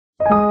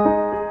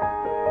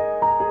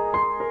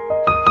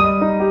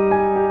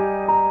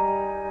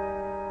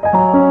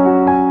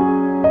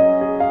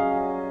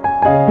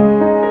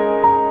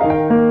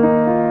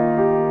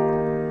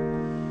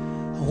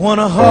Want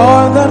a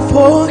heart that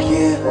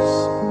forgives,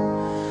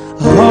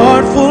 a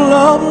heart full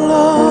of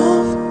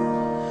love,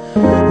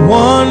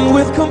 one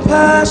with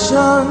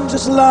compassion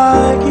just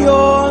like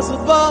yours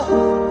above,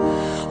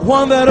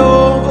 one that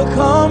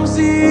overcomes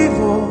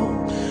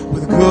evil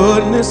with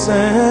goodness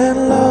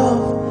and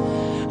love,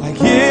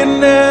 like it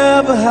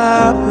never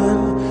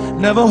happened,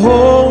 never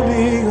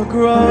holding a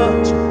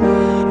grudge.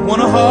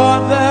 Want a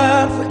heart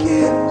that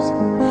forgives,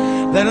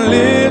 that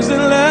lives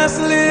and lets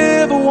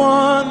live,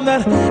 one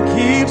that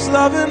keeps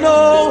loving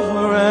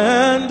over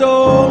and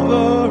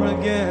over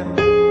again,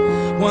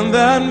 one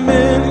that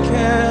men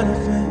can't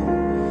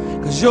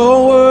offend, 'cause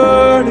your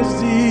word is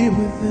deep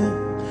within,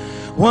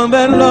 one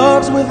that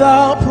loves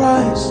without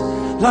price,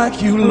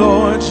 like you,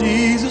 Lord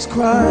Jesus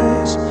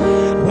Christ.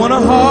 Want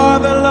a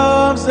heart that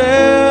loves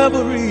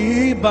everybody,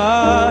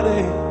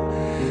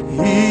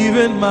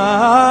 even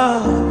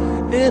my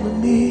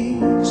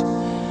enemies.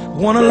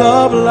 Want to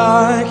love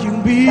like you,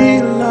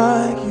 be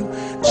like you,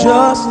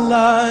 just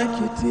like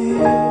you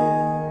did.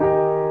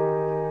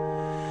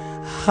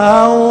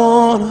 I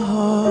want a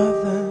heart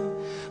that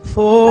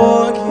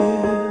forgives,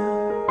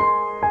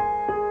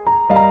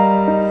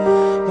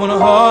 want a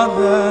heart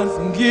that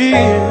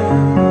forgives,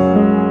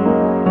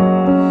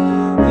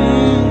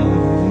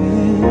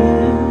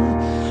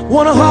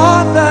 want a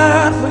heart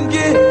that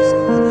forgives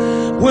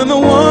when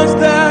the ones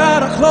that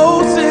are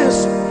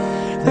closest,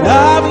 that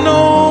I've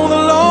known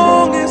the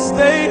longest,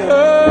 they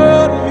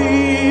hurt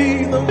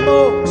me the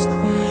most.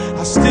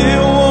 I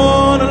still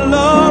want to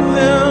love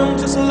them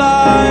just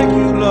like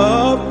you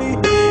love me,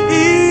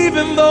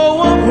 even though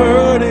I'm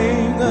hurting.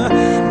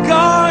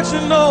 God,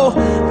 you know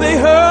they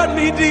hurt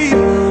me deep.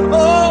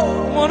 Oh,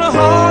 want a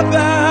heart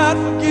that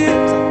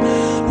forgives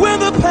when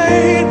the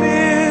pain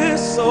is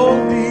so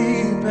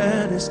deep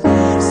and it's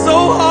so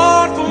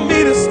hard for me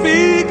to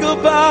speak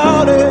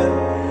about it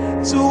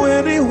to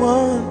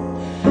anyone.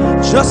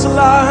 Just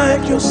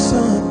like your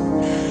son,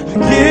 I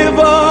give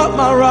up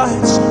my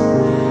rights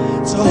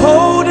to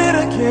hold it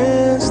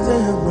against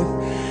them with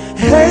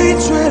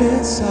hatred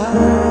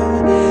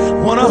inside.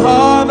 Want a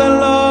heart that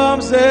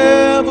loves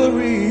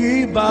everybody,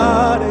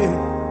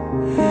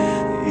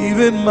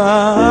 even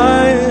my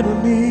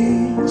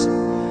enemies.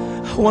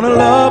 I want to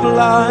love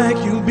like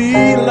you, be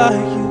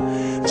like you,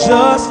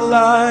 just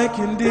like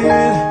you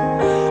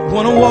did.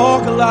 Want to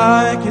walk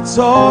like you,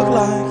 talk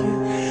like you,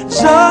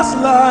 just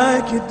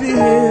like you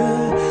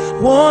did.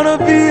 Wanna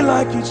be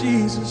like you,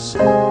 Jesus,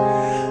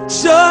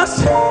 just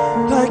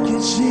like you,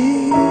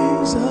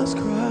 Jesus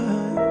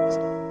Christ.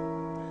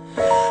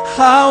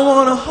 I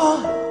want a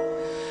heart,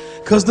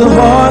 'cause the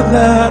heart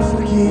that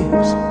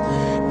forgives,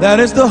 that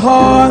is the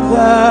heart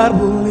that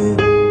will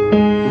live,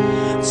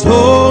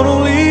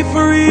 totally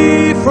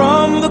free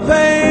from the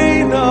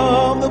pain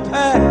of the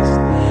past,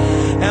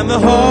 and the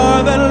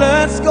heart that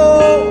lets go,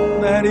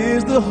 that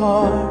is the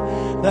heart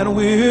that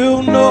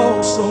will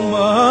know so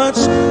much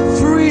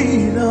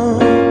freedom.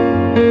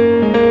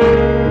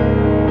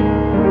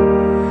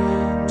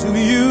 Do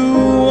you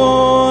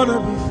want to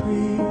be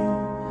free?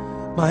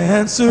 My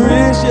answer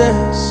is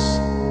yes.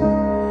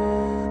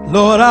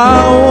 Lord, I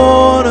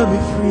want to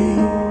be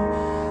free.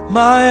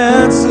 My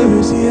answer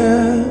is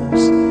yes.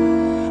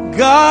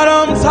 God,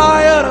 I'm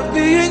tired of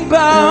being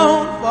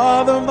bound.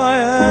 Father, my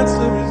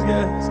answer is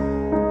yes.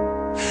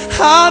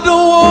 I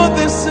don't want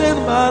this in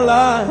my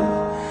life.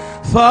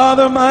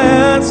 Father, my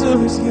answer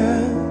is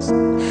yes.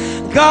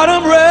 God,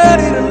 I'm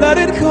ready to let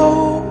it go.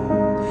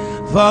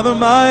 Father,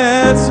 my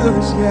answer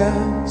is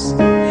yes.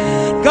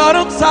 God,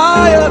 I'm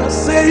tired of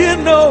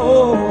saying no.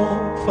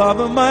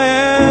 Father, my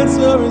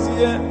answer is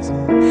yes.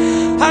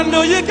 I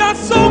know you got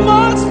so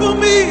much for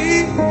me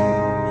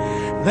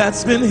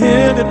that's been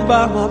hindered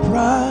by my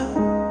pride.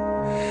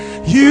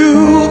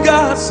 You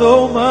got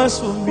so much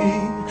for me,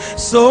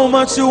 so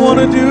much you want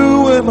to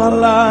do with my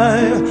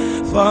life.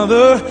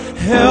 Father,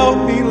 help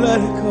me let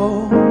it go.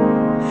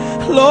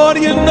 Lord,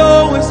 you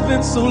know it's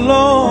been so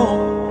long.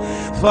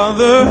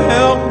 Father,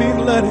 help me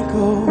let it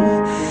go.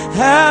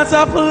 As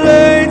I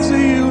play to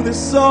you this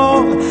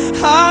song,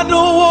 I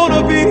don't want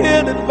to be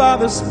hindered by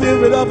the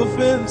spirit of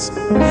offense.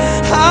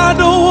 I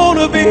don't want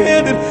to be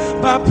hindered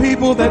by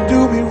people that do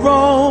me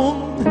wrong.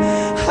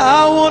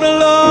 I want to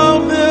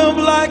love them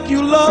like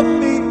you love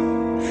me.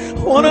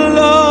 Want to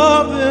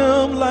love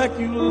them like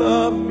you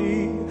love me.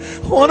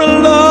 Want to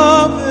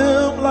love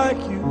them like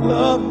you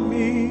love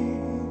me.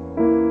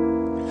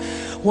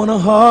 Want a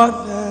heart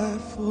that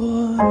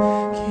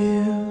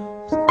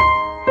forgives.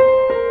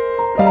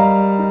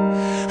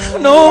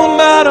 No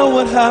matter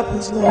what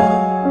happens, Lord,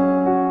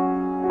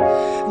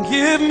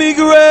 give me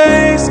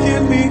grace,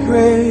 give me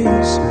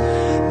grace.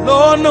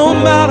 Lord, no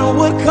matter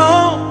what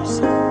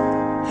comes,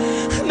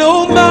 no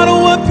matter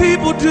what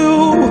people do,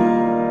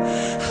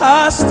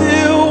 I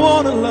still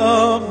want to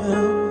love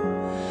them.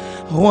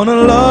 I want to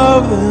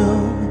love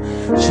them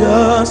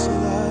just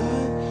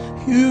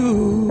like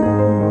you.